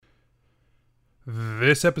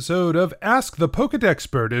This episode of Ask the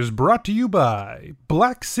Pokedexpert is brought to you by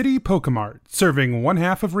Black City Pokemart, serving one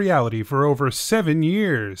half of reality for over 7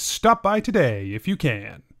 years. Stop by today if you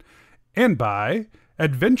can. And by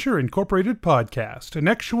Adventure Incorporated Podcast, an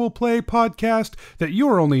actual play podcast that you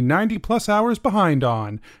are only 90 plus hours behind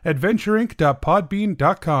on.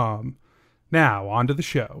 AdventureInc.podbean.com. Now, on to the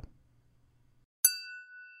show.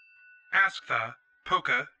 Ask the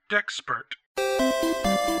Pokedexpert.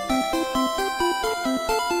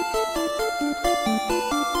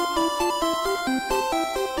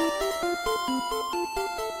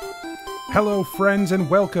 Hello, friends, and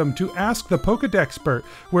welcome to Ask the Pokedexpert,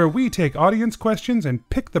 where we take audience questions and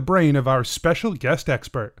pick the brain of our special guest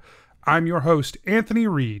expert. I'm your host, Anthony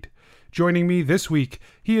Reed. Joining me this week,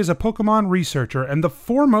 he is a Pokemon researcher and the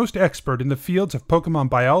foremost expert in the fields of Pokemon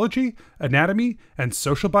biology, anatomy, and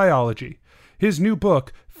social biology. His new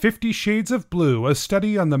book, 50 Shades of Blue, a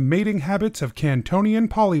study on the mating habits of Cantonian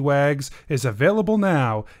Poliwags, is available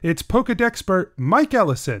now. It's Pokedexpert Mike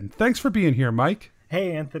Ellison. Thanks for being here, Mike.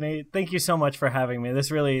 Hey, Anthony. Thank you so much for having me.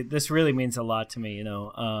 This really means a lot to me.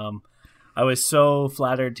 I was so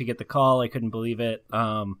flattered to get the call. I couldn't believe it.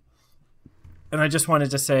 And I just wanted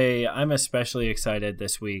to say I'm especially excited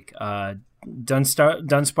this week.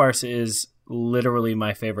 Dunsparce is literally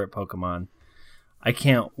my favorite Pokemon. I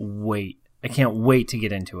can't wait to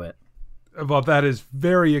get into it. Well, that is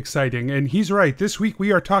very exciting. And he's right. This week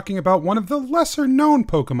we are talking about one of the lesser-known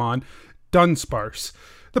Pokemon, Dunsparce.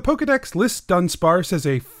 The Pokedex lists Dunsparce as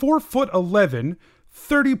a 4'11",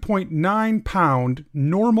 30.9 pound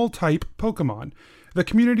normal type Pokemon. The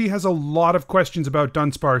community has a lot of questions about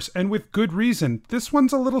Dunsparce, and with good reason. This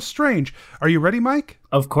one's a little strange. Are you ready, Mike?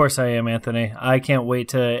 Of course I am, Anthony. I can't wait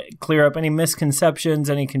to clear up any misconceptions,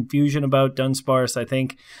 any confusion about Dunsparce. I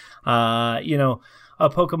think, a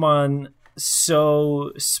Pokemon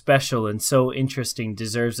so special and so interesting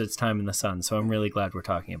deserves its time in the sun, so I'm really glad we're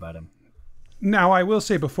talking about him. Now, I will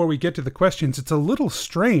say before we get to the questions, it's a little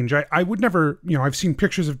strange. I would never, I've seen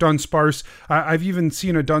pictures of Dunsparce. I've even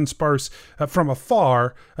seen a Dunsparce from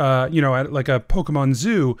afar, at like a Pokemon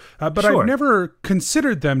zoo. But Sure. I've never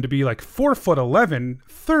considered them to be like 4'11",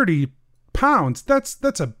 30 pounds.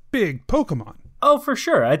 That's a big Pokemon. Oh, for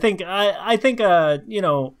sure. I think, again,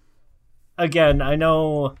 I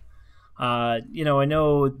know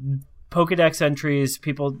Pokedex entries,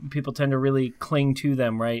 people tend to really cling to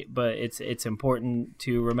them, right? But it's important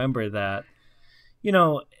to remember that,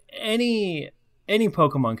 any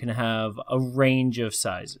Pokemon can have a range of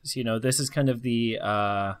sizes. This is kind of the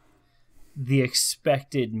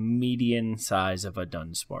expected median size of a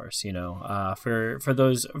Dunsparce. For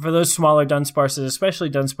those smaller Dunsparces, especially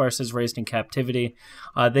Dunsparces raised in captivity,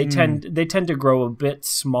 they tend to grow a bit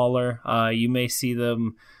smaller. You may see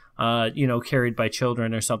them carried by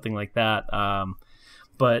children or something like that.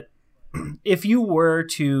 But if you were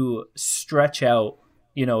to stretch out,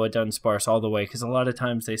 a Dunsparce all the way, because a lot of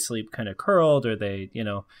times they sleep kind of curled or they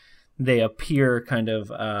appear kind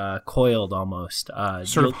of coiled almost.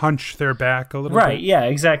 Sort of hunch their back a little right, bit. Yeah,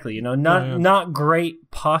 exactly. Not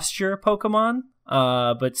great posture Pokemon,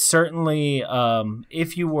 but certainly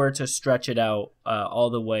if you were to stretch it out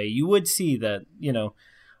all the way, you would see that,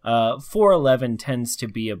 4'11" tends to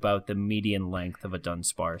be about the median length of a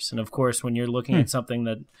Dunsparce. And of course, when you're looking at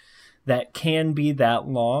something that can be that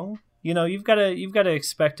long, you've got to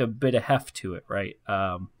expect a bit of heft to it, right?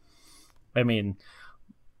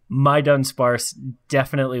 My Dunsparce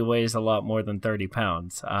definitely weighs a lot more than 30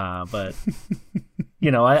 pounds. But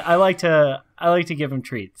I like to give him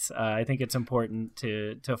treats. I think it's important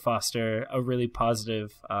to foster a really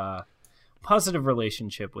positive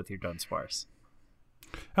relationship with your Dunsparce.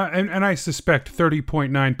 And I suspect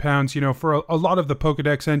 30.9 pounds, for a lot of the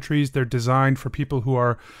Pokedex entries, they're designed for people who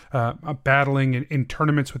are battling in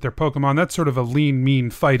tournaments with their Pokemon. That's sort of a lean, mean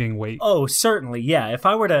fighting weight. Oh, certainly. Yeah. If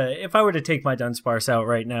I were to take my Dunsparce out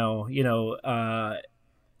right now,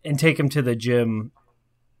 and take him to the gym,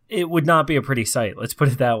 it would not be a pretty sight. Let's put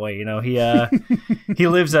it that way. He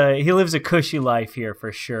lives a cushy life here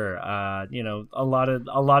for sure. A lot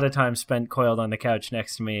of time spent coiled on the couch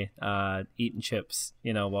next to me, eating chips,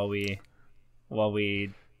 while we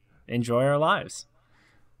enjoy our lives.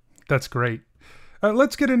 That's great.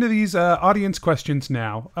 Let's get into these audience questions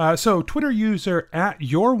now. So Twitter user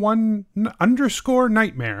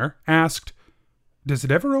 @your1_nightmare asked, does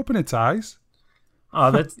it ever open its eyes? Oh,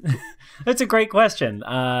 that's a great question.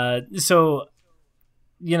 So,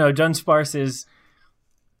 Dunsparce is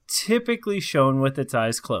typically shown with its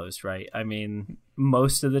eyes closed, right? I mean,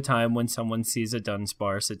 most of the time when someone sees a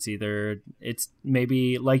Dunsparce, it's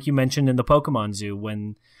maybe like you mentioned in the Pokemon Zoo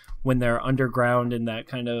when they're underground in that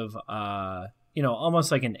kind of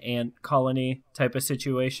almost like an ant colony type of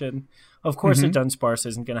situation. Of course, a Dunsparce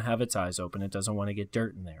isn't going to have its eyes open. It doesn't want to get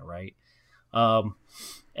dirt in there, right? And,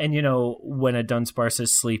 when a Dunsparce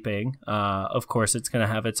is sleeping, of course, it's going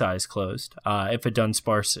to have its eyes closed. If a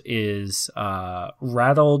Dunsparce is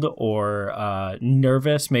rattled or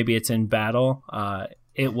nervous, maybe it's in battle,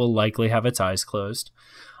 it will likely have its eyes closed.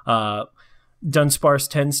 Dunsparce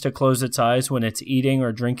tends to close its eyes when it's eating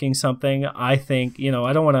or drinking something. I think,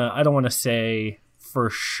 I don't want to say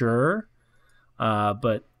for sure,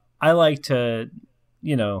 but I like to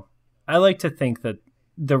think that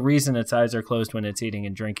the reason its eyes are closed when it's eating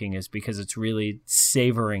and drinking is because it's really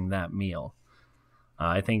savoring that meal.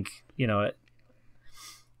 I think,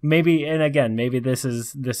 maybe this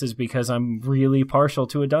is because I'm really partial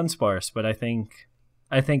to a Dunsparce, but I think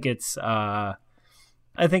it's a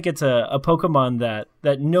Pokemon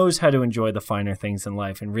that knows how to enjoy the finer things in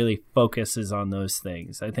life and really focuses on those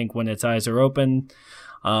things. I think when its eyes are open,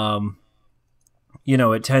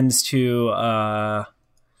 it tends to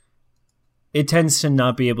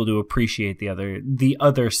not be able to appreciate the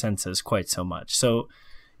other senses quite so much. So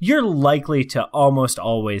you're likely to almost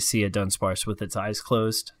always see a Dunsparce with its eyes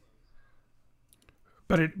closed.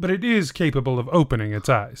 But it is capable of opening its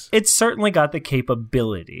eyes. It's certainly got the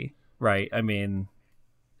capability, right? I mean,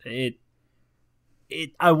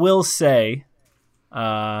 I will say,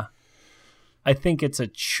 I think it's a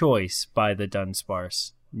choice by the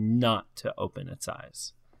Dunsparce not to open its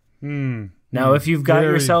eyes. Now, if you've got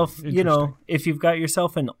yourself, if you've got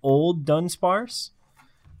yourself an old Dunsparce,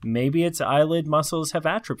 maybe its eyelid muscles have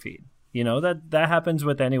atrophied. That happens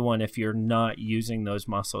with anyone if you're not using those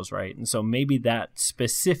muscles right. And so maybe that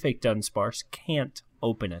specific Dunsparce can't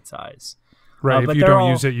open its eyes. Right, if you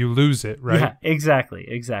don't use it, you lose it, right? Yeah,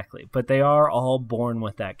 exactly. But they are all born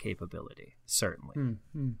with that capability, certainly.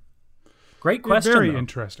 Great question. Very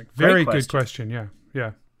interesting. Very good question. Yeah.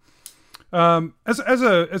 As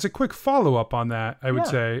a quick follow up on that, I would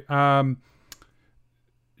say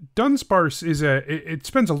Dunsparce it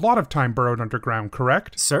spends a lot of time burrowed underground,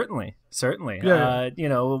 correct? Certainly. Yeah.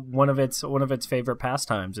 One of its favorite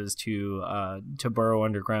pastimes is to burrow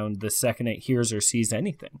underground the second it hears or sees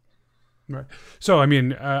anything. Right. So, I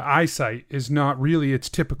mean, eyesight is not really its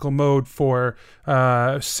typical mode for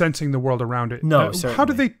sensing the world around it. No,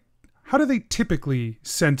 certainly. How do they typically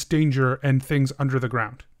sense danger and things under the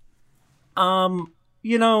ground?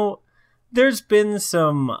 There's been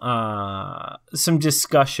some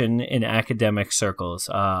discussion in academic circles.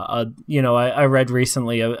 I read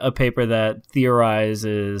recently a paper that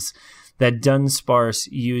theorizes that Dunsparce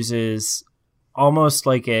uses almost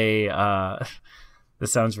like a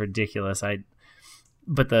this sounds ridiculous.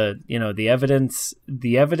 But the evidence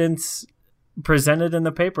presented in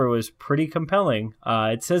the paper was pretty compelling.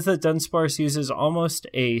 It says that Dunsparce uses almost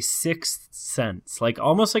a sixth sense,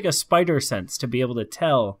 almost like a spider sense, to be able to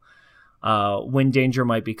tell when danger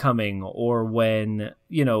might be coming or when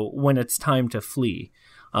it's time to flee.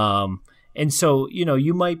 And so,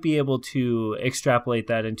 you might be able to extrapolate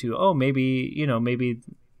that into, maybe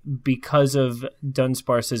because of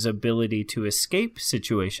Dunsparce's ability to escape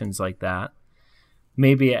situations like that,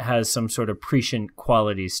 maybe it has some sort of prescient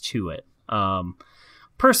qualities to it.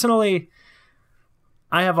 Personally,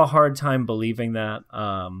 I have a hard time believing that.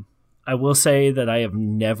 I will say that I have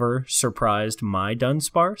never surprised my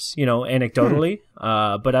Dunsparce, anecdotally.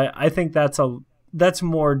 But I think that's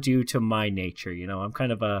more due to my nature. I'm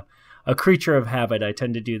kind of a creature of habit. I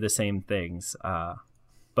tend to do the same things.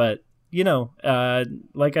 But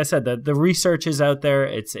like I said, the research is out there.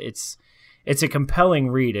 It's a compelling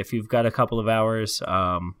read if you've got a couple of hours.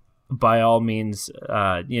 By all means,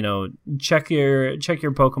 check your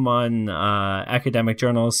Pokemon academic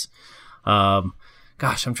journals.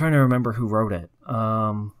 Gosh, I'm trying to remember who wrote it.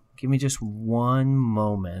 Give me just one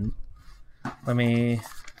moment. Let me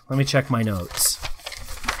check my notes.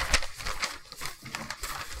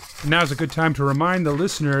 Now's a good time to remind the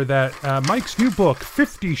listener that Mike's new book,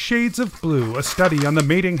 50 Shades of Blue, a study on the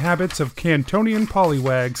mating habits of Cantonian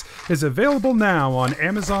Poliwags, is available now on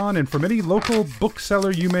Amazon and from any local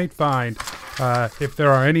bookseller you may find. If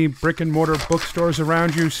there are any brick-and-mortar bookstores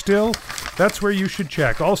around you still, that's where you should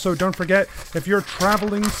check. Also, don't forget, if you're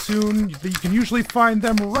traveling soon, you can usually find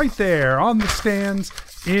them right there on the stands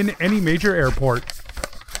in any major airport.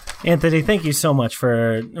 Anthony, thank you so much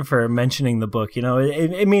for mentioning the book.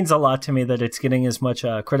 It means a lot to me that it's getting as much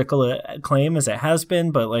critical acclaim as it has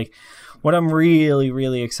been. But what I'm really,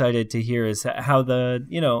 really excited to hear is how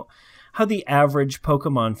the average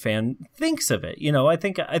Pokemon fan thinks of it. I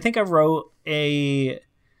think I wrote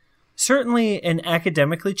certainly an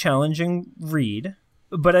academically challenging read.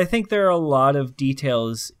 but I think there are a lot of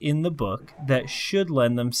details in the book that should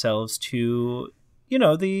lend themselves to,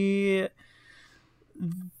 the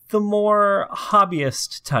more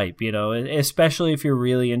hobbyist type, especially if you're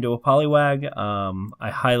really into a Poliwag. I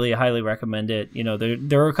highly, highly recommend it.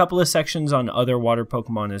 There are a couple of sections on other water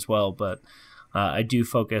Pokemon as well, but I do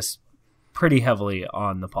focus pretty heavily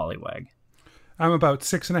on the Poliwag. I'm about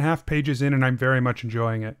 6.5 pages in, and I'm very much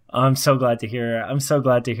enjoying it. I'm so glad to hear. I'm so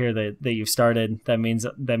glad to hear that you've started. That means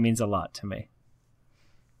a lot to me.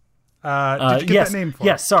 Did you get that name for?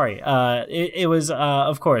 Yes, sorry. It was,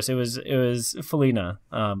 of course, it was Felina.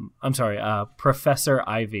 I'm sorry, Professor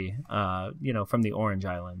Ivy. From the Orange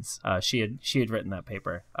Islands. She had written that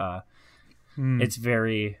paper. It's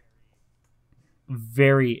very,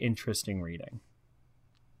 very interesting reading.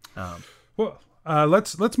 Well,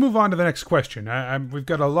 let's move on to the next question. We've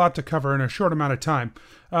got a lot to cover in a short amount of time.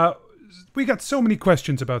 We got so many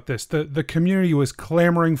questions about this. The community was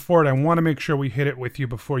clamoring for it. I want to make sure we hit it with you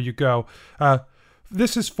before you go.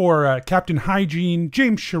 This is for Captain Hygiene,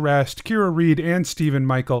 James Charest, Kira Reed, and Stephen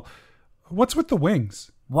Michael. What's with the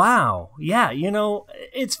wings? Wow. Yeah,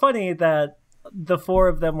 it's funny that the four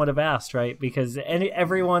of them would have asked, right? Because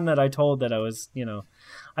everyone that I told that I was,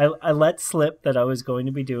 I let slip that I was going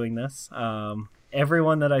to be doing this.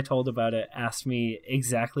 Everyone that I told about it asked me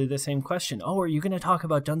exactly the same question. Oh, are you going to talk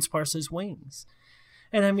about Dunsparce's wings?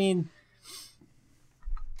 And I mean,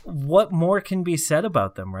 what more can be said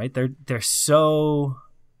about them, right? They're so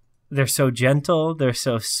gentle. They're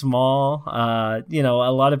so small. A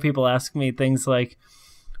lot of people ask me things like,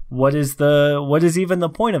 what is even the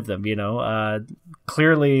point of them?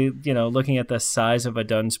 Clearly, looking at the size of a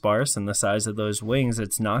Dunsparce and the size of those wings,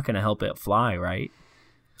 it's not going to help it fly, right?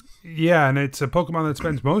 Yeah, and it's a Pokemon that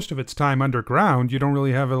spends most of its time underground. You don't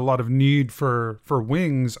really have a lot of need for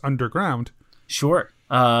wings underground. Sure.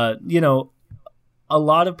 A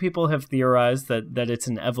lot of people have theorized that it's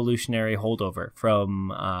an evolutionary holdover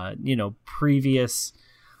from, previous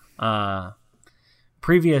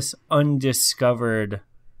undiscovered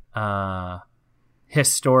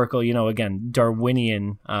historical, again,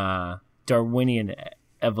 Darwinian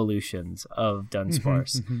evolutions of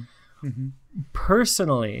Dunsparce.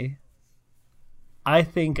 Personally, I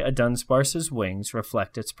think a Dunsparce's wings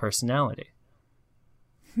reflect its personality.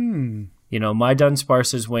 My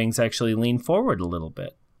Dunsparce's wings actually lean forward a little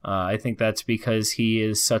bit. I think that's because he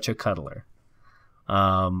is such a cuddler.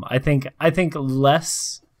 I think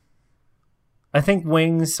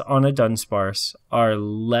wings on a Dunsparce are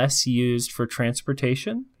less used for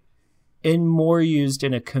transportation and more used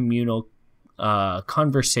in a communal,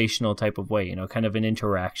 conversational type of way, kind of an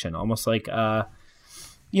interaction, almost like,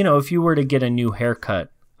 if you were to get a new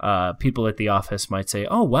haircut, people at the office might say,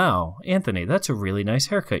 "Oh, wow, Anthony, that's a really nice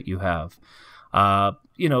haircut you have."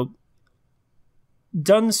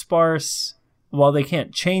 Dunsparce, while they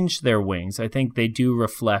can't change their wings, I think they do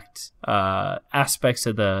reflect aspects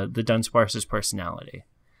of the Dunsparce's personality.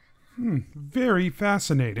 Very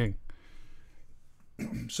fascinating.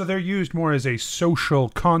 So they're used more as a social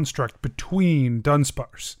construct between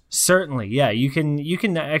Dunsparce. Certainly, yeah. You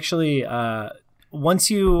can actually once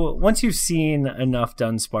you've seen enough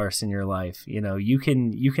Dunsparce in your life, you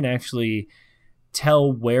can actually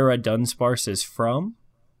tell where a Dunsparce is from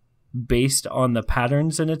based on the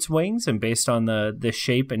patterns in its wings and based on the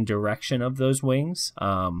shape and direction of those wings.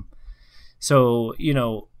 So,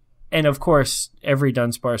 and of course, every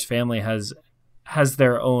Dunsparce family has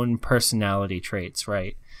their own personality traits,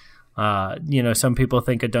 right? Some people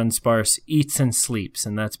think a Dunsparce eats and sleeps,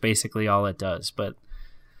 and that's basically all it does, but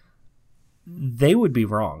they would be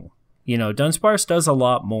wrong. Dunsparce does a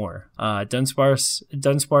lot more.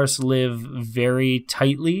 Dunsparce live very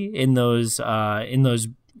tightly in those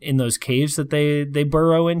caves that they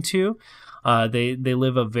burrow into. They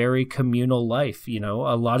live a very communal life.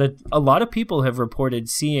 A lot of people have reported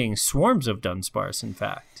seeing swarms of Dunsparce, in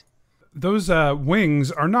fact. Those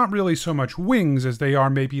wings are not really so much wings as they are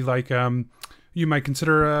maybe like you might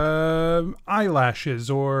consider eyelashes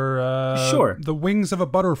or sure, the wings of a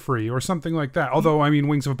Butterfree or something like that. Although,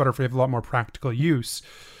 wings of a Butterfree have a lot more practical use.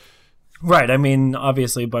 Right.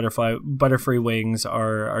 Obviously, Butterfree wings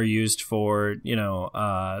are used for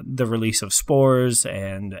the release of spores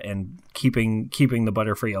and keeping the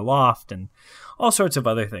Butterfree aloft and all sorts of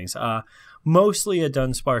other things. Mostly, a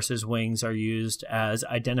Dunsparce's wings are used as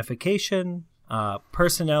identification,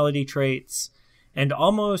 personality traits, and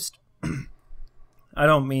almost. I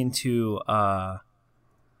don't mean to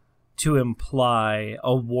imply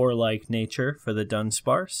a warlike nature for the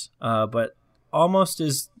Dunsparce, but almost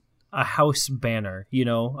as a house banner,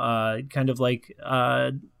 kind of like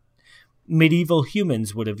medieval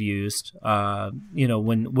humans would have used,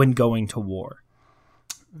 when going to war.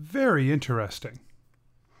 Very interesting.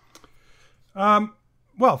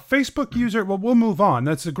 Well, Facebook user. Well, we'll move on.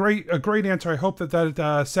 That's a great answer. I hope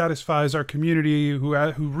that satisfies our community who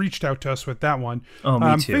reached out to us with that one. Oh,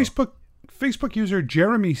 me too. Facebook user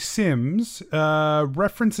Jeremy Sims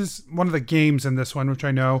references one of the games in this one, which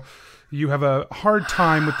I know you have a hard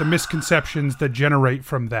time with the misconceptions that generate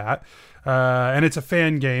from that. And it's a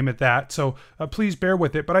fan game at that, so please bear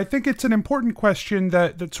with it. But I think it's an important question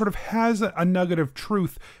that sort of has a nugget of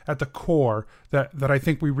truth at the core that I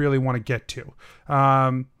think we really want to get to.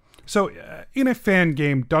 So in a fan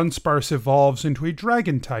game, Dunsparce evolves into a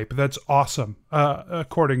dragon type. That's awesome,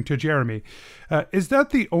 according to Jeremy. Is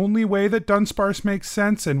that the only way that Dunsparce makes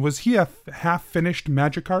sense? And was he a half-finished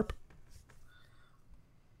Magikarp?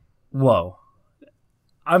 Whoa.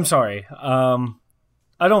 I'm sorry.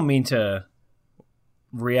 I don't mean to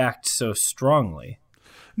react so strongly.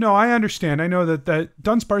 No, I understand. I know that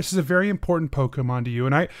Dunsparce is a very important Pokemon to you,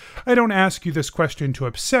 and I don't ask you this question to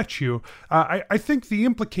upset you. I think the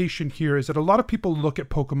implication here is that a lot of people look at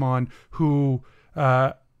Pokemon who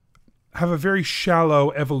have a very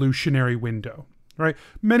shallow evolutionary window, right?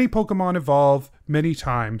 Many Pokemon evolve many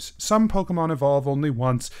times. Some Pokemon evolve only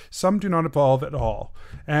once. Some do not evolve at all.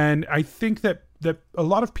 And I think that a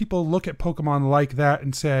lot of people look at Pokemon like that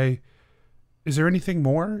and say, is there anything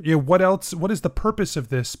more? What else? What is the purpose of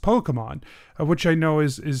this Pokemon? Which I know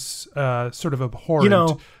is sort of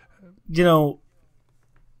abhorrent.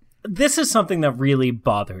 This is something that really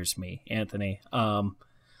bothers me, Anthony.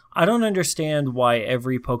 I don't understand why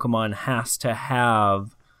every Pokemon has to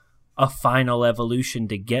have a final evolution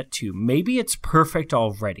to get to. Maybe it's perfect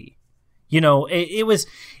already. It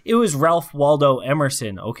was Ralph Waldo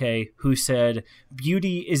Emerson, okay, who said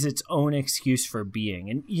beauty is its own excuse for being.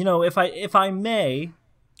 And if I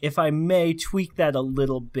may tweak that a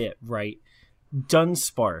little bit, right?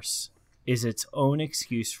 Dunsparce is its own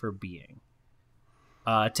excuse for being.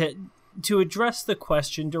 To address the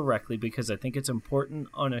question directly, because I think it's important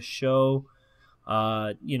on a show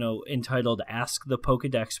entitled Ask the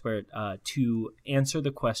Pokedexpert, to answer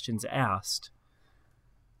the questions asked.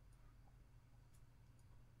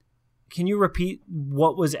 Can you repeat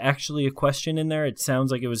what was actually a question in there? It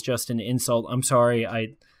sounds like it was just an insult. I'm sorry.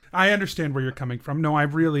 I understand where you're coming from. No, I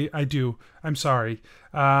do. I'm sorry.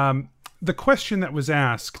 The question that was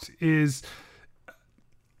asked is,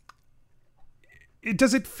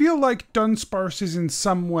 does it feel like Dunsparce is in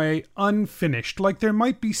some way unfinished? Like there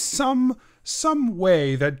might be some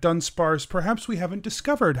way that Dunsparce, perhaps we haven't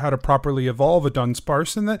discovered how to properly evolve a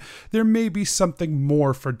Dunsparce, and that there may be something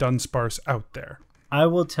more for Dunsparce out there. I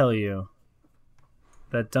will tell you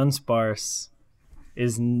that Dunsparce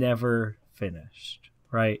is never finished,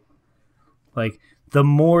 right? Like, the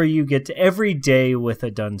more you get to, every day with a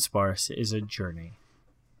Dunsparce is a journey.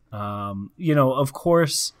 Of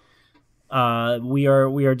course, we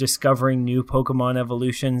are discovering new Pokemon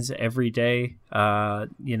evolutions every day,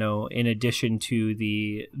 in addition to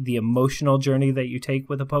the emotional journey that you take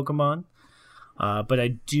with a Pokemon. But I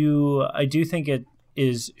do think it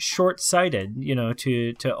is short-sighted,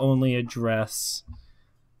 to only address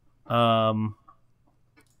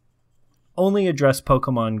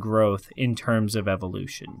Pokemon growth in terms of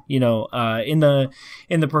evolution. In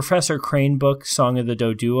the Professor Crane book, Song of the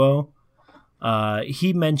Doduo,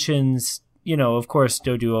 he mentions, of course,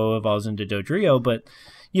 Doduo evolves into Dodrio, but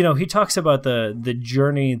he talks about the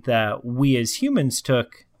journey that we as humans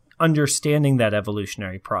took understanding that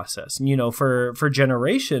evolutionary process. And, for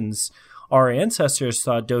generations, our ancestors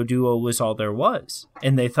thought Doduo was all there was,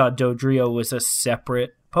 and they thought Dodrio was a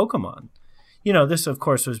separate Pokemon. This, of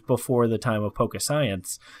course, was before the time of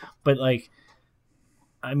Pokescience, but,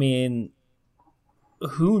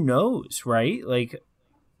 who knows, right? Like,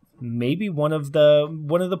 maybe one of the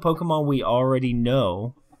Pokemon we already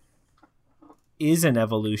know is an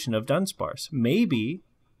evolution of Dunsparce. Maybe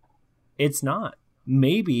it's not.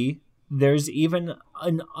 Maybe there's even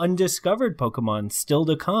an undiscovered Pokemon still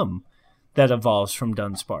to come that evolves from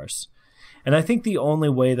Dunsparce. And I think the only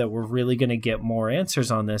way that we're really going to get more answers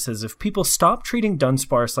on this is if people stop treating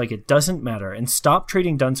Dunsparce like it doesn't matter, and stop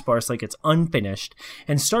treating Dunsparce like it's unfinished,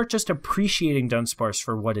 and start just appreciating Dunsparce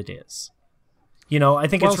for what it is. I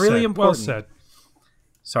think it's really important. Well said.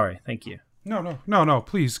 Sorry, thank you. No,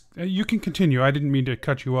 please. You can continue. I didn't mean to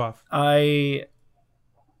cut you off. I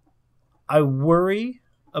worry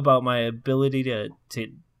about my ability to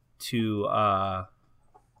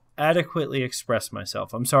adequately express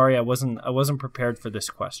myself. I'm sorry, I wasn't prepared for this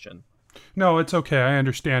question. No, it's okay. I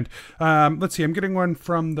understand. Let's see. I'm getting one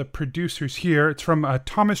from the producers here. It's from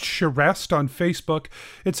Thomas Charest on Facebook.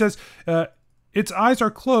 It says, its eyes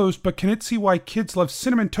are closed, but can it see why kids love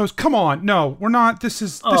cinnamon toast? Come on. No, we're not. This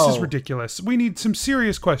is ridiculous. We need some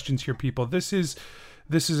serious questions here, people. This is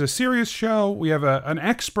a serious show. We have an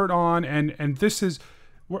expert on, and this is...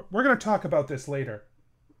 We're going to talk about this later.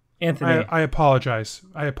 Anthony. I apologize.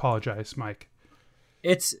 Mike.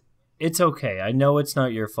 It's okay. I know it's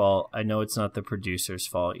not your fault. I know it's not the producer's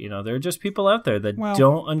fault. There are just people out there that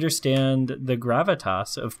don't understand the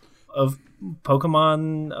gravitas of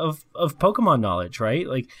Pokemon of Pokemon knowledge, right?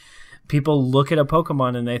 Like, people look at a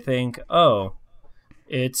Pokemon and they think, oh,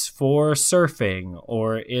 it's for surfing,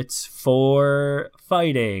 or it's for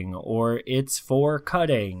fighting, or it's for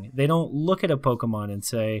cutting. They don't look at a Pokemon and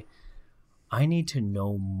say, I need to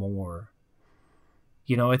know more.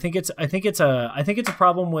 I think it's a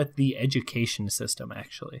problem with the education system,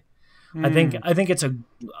 actually. I think it's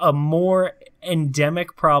a more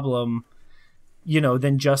endemic problem,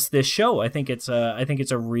 than just this show. I think it's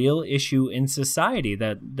a real issue in society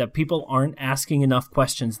that people aren't asking enough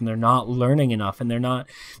questions, and they're not learning enough, and they're not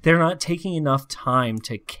taking enough time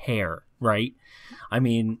to care, right? I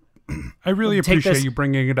mean, I really appreciate you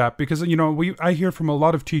bringing it up, because I hear from a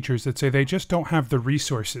lot of teachers that say they just don't have the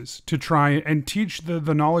resources to try and teach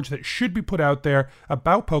the knowledge that should be put out there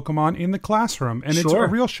about Pokemon in the classroom, and It's a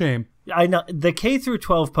real shame. I know the K through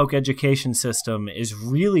 12 Poke education system is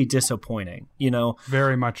really disappointing.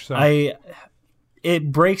 Very much so.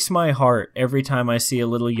 It breaks my heart every time I see a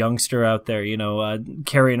little youngster out there,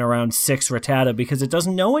 carrying around 6 Rattata, because it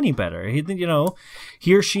doesn't know any better.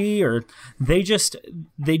 He or she, or they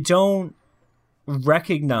don't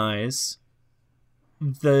recognize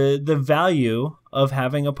the value of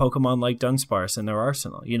having a Pokemon like Dunsparce in their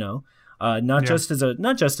arsenal. Not just as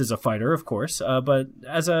a fighter, of course, but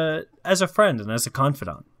as a friend and as a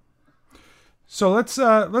confidant. So let's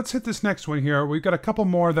hit this next one here. We've got a couple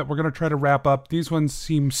more that we're going to try to wrap up. These ones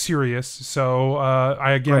seem serious, so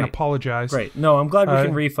I again apologize. Great. No, I'm glad we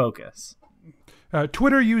can refocus.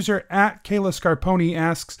 Twitter user @Kayla Scarponi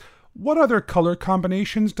asks, what other color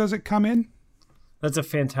combinations does it come in? That's a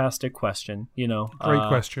fantastic question. Great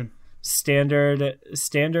question. Standard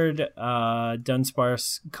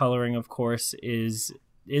Dunsparce coloring, of course, is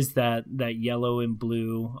that yellow and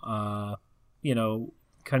blue.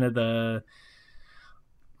 Kind of the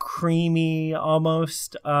creamy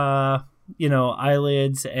almost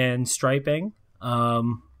eyelids and striping,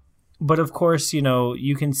 but of course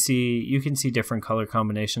you can see different color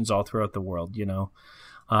combinations all throughout the world.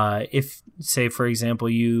 If, say, for example,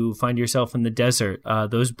 you find yourself in the desert,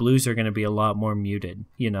 those blues are going to be a lot more muted.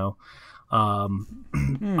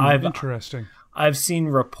 Interesting. I've seen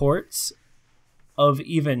reports of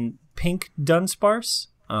even pink Dunsparce.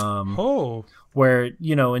 Where,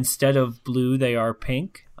 instead of blue, they are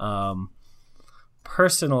pink.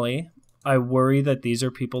 Personally, I worry that these are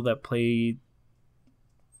people that play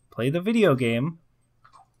the video game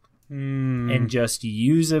and just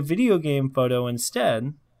use a video game photo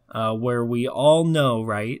instead, where we all know,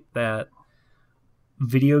 right, that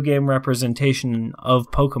video game representation of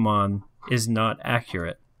Pokemon is not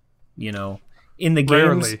accurate. In the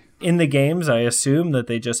games, I assume that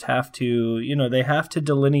they just have to, they have to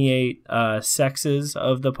delineate sexes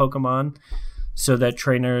of the Pokemon so that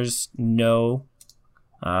trainers know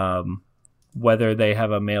whether they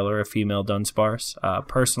have a male or a female Dunsparce.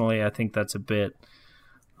 Personally, I think that's a bit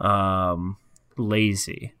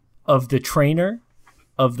lazy of the trainer,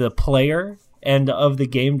 of the player, and of the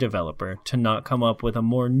game developer to not come up with a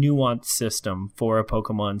more nuanced system for a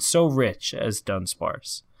Pokemon so rich as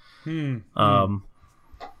Dunsparce. But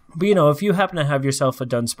if you happen to have yourself a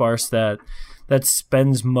Dunsparce that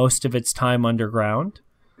spends most of its time underground,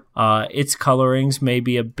 its colorings may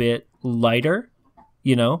be a bit lighter.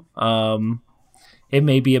 It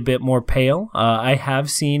may be a bit more pale. I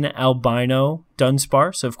have seen albino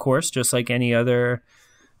Dunsparce, of course, just like any other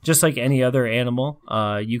animal.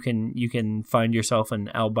 You can find yourself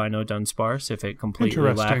an albino Dunsparce if it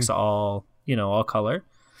completely lacks all color.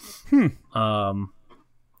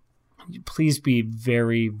 Please be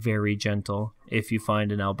very, very gentle if you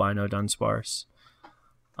find an albino Dunsparce.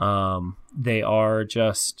 They are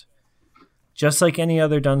just like any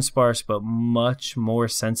other Dunsparce, but much more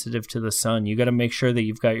sensitive to the sun. You got to make sure that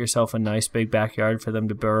you've got yourself a nice big backyard for them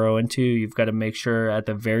to burrow into. You've got to make sure, at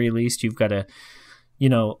the very least, you've got to,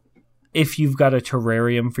 if you've got a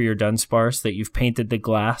terrarium for your Dunsparce, that you've painted the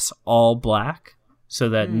glass all black so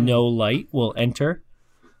that no light will enter.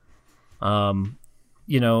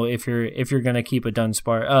 If you're gonna keep a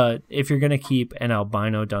Dunsparce, if you're gonna keep an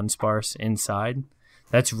albino Dunsparce inside,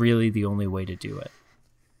 That's really the only way to do it.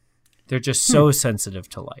 They're just so sensitive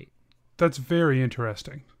to light. That's very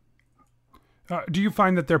interesting. Do you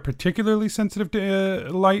find that they're particularly sensitive to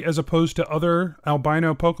light as opposed to other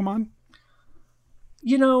albino Pokemon?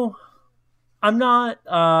 You know, I'm not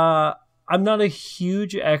a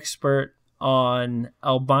huge expert on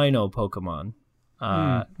albino Pokemon.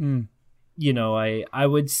 You know, I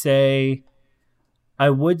would say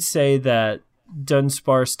that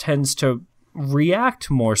Dunsparce tends to react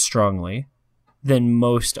more strongly than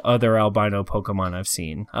most other albino Pokemon I've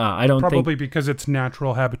seen. I don't Probably because its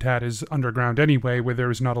natural habitat is underground anyway, where there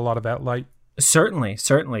is not a lot of that light. Certainly,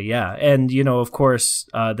 yeah. And, you know, of course,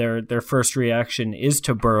 their first reaction is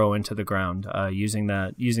to burrow into the ground using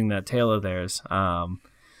that tail of theirs.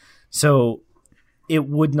 So it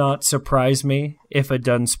would not surprise me if a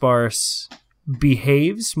Dunsparce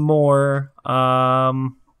behaves more,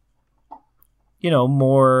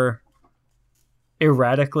 more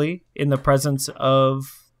erratically in the presence of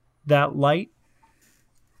that light.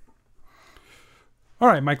 All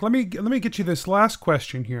right, Mike. Let me get you this last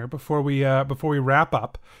question here before we wrap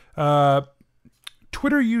up.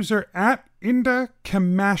 Twitter user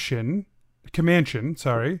 @IndaCamanchen,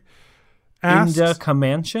 asks,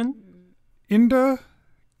 Inda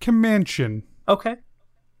Camanchen. Okay.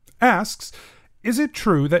 Asks, is it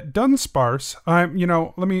true that Dunsparce? Let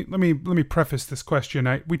me preface this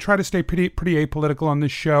question. We try to stay pretty apolitical on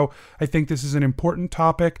this show. I think this is an important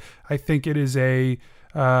topic. I think it is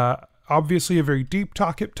obviously a very deep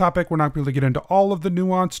topic. We're not going to get into all of the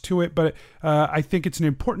nuance to it, but I think it's an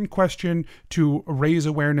important question to raise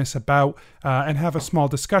awareness about and have a small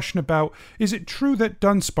discussion about. Is it true that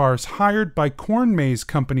Dunsparce hired by corn maze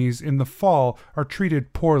companies in the fall are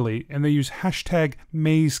treated poorly and they use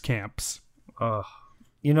 #maze camps?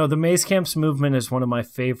 You know, the maze camps movement is one of my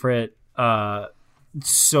favorite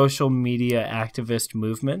social media activist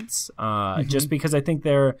movements, just because I think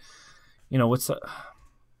they're,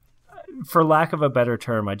 for lack of a better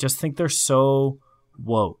term, I just think they're so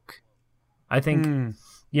woke. I think, I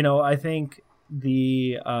think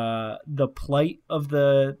the plight of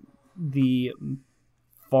the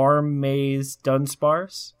farm maze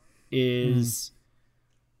Dunsparce is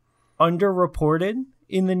underreported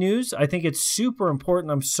in the news. I think it's super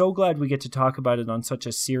important. I'm so glad we get to talk about it on such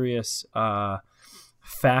a serious,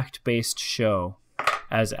 fact-based show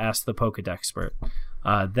as Ask the Pokedexpert.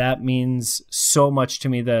 That means so much to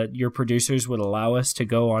me that your producers would allow us to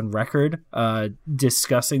go on record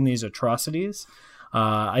discussing these atrocities.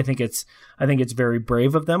 I think it's very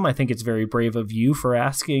brave of them. I think it's very brave of you for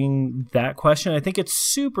asking that question. I think it's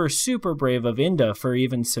super, super brave of Inda for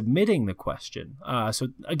even submitting the question. So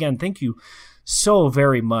again, thank you so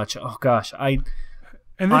very much. Oh gosh, And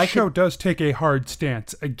this show does take a hard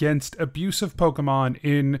stance against abuse of Pokemon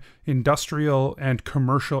in industrial and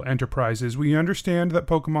commercial enterprises. We understand that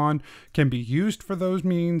Pokemon can be used for those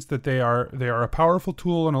means, that they are a powerful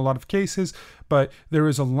tool in a lot of cases, but there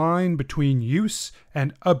is a line between use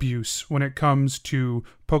and abuse when it comes to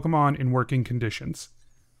Pokemon in working conditions.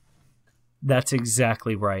 That's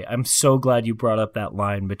exactly right. I'm so glad you brought up that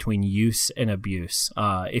line between use and abuse.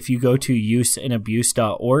 If you go to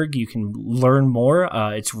useandabuse.org, you can learn more.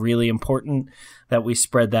 It's really important that we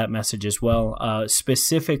spread that message as well.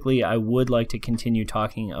 Specifically, I would like to continue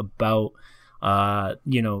talking about,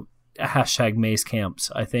 #maze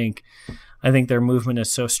camps. I think their movement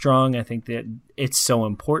is so strong. I think that it's so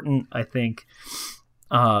important. I think...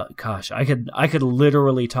 I could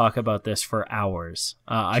literally talk about this for hours.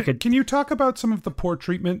 Can you talk about some of the poor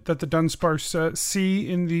treatment that the Dunsparce see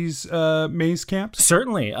in these maze camps?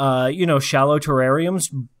 Certainly. Shallow terrariums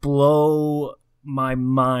blow my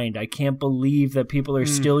mind. I can't believe that people are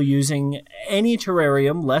still using any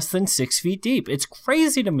terrarium less than 6 feet deep. It's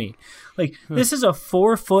crazy to me. Like, this is a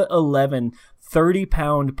 4'11",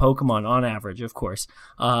 30-pound Pokemon on average, of course.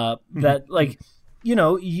 That, like,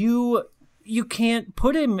 you can't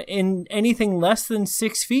put him in anything less than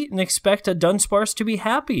 6 feet and expect a Dunsparce to be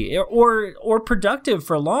happy or productive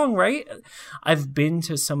for long, right? I've been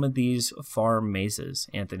to some of these farm mazes,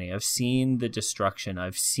 Anthony. I've seen the destruction.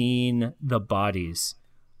 I've seen the bodies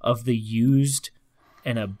of the used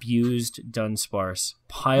and abused Dunsparce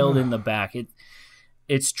piled in the back.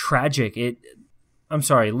 It's tragic. I'm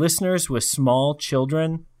sorry, listeners with small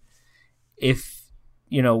children,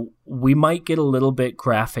 we might get a little bit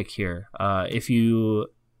graphic here. If you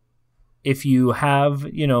have,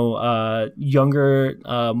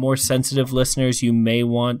 younger, more sensitive listeners, you may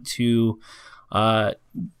want to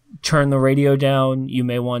turn the radio down. You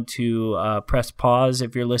may want to press pause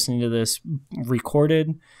if you're listening to this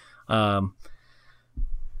recorded.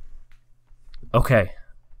 Okay.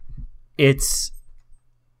 It's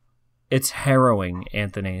It's harrowing,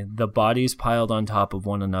 Anthony. The bodies piled on top of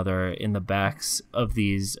one another in the backs of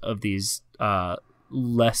these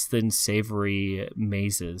less than savory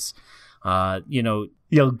mazes.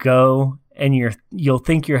 You'll go and you'll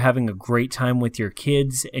think you're having a great time with your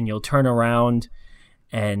kids, and you'll turn around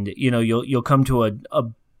and you'll come to a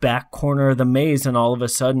back corner of the maze, and all of a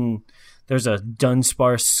sudden there's a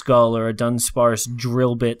Dunsparce skull or a Dunsparce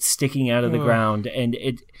drill bit sticking out of the ground, and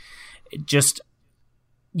it just,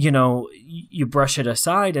 you brush it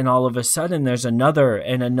aside, and all of a sudden there's another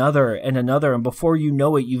and another and another, and before you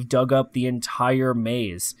know it, you've dug up the entire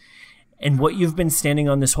maze. And what you've been standing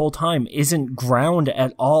on this whole time isn't ground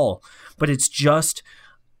at all, but it's just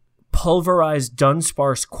pulverized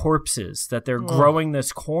Dunsparce corpses that they're growing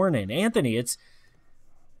this corn in. Anthony, it's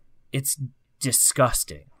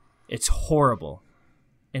disgusting. It's horrible.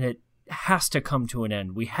 And it has to come to an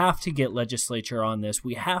end. We have to get legislature on this.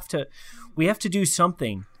 We have to do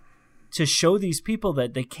something to show these people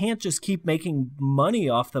that they can't just keep making money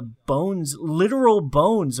off the bones, literal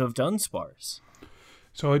bones of Dunsparce.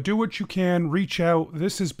 So do what you can, reach out.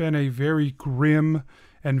 This has been a very grim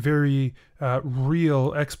and very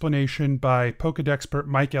real explanation by Pokedexpert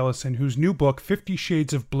Mike Ellison, whose new book, 50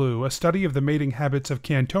 Shades of Blue, A Study of the Mating Habits of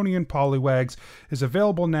Cantonian Polywags, is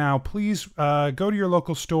available now. Please go to your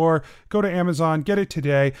local store, go to Amazon, get it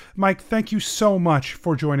today. Mike, thank you so much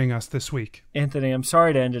for joining us this week. Anthony, I'm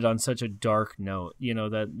sorry to end it on such a dark note.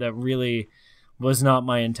 That really was not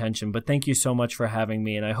my intention, but thank you so much for having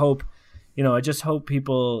me, and I just hope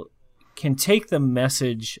people can take the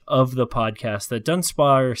message of the podcast that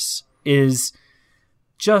Dunsparce is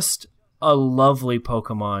just a lovely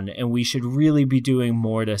Pokemon, and we should really be doing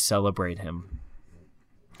more to celebrate him.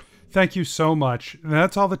 Thank you so much.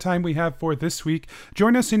 That's all the time we have for this week.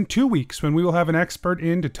 Join us in 2 weeks when we will have an expert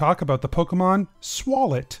in to talk about the Pokemon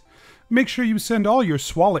Swalot. Make sure you send all your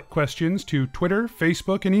Swalot questions to Twitter,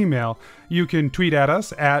 Facebook, and email. You can tweet at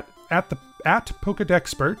us at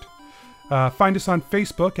Pokedexpert. Find us on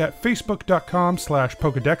Facebook at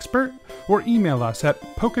facebook.com/Pokedexpert, or email us at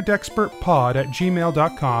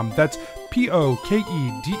pokedexpertpod@gmail.com. That's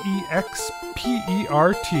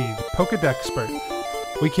POKEDEXPERT, the Pokedexpert.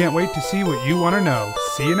 We can't wait to see what you want to know.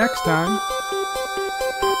 See you next time.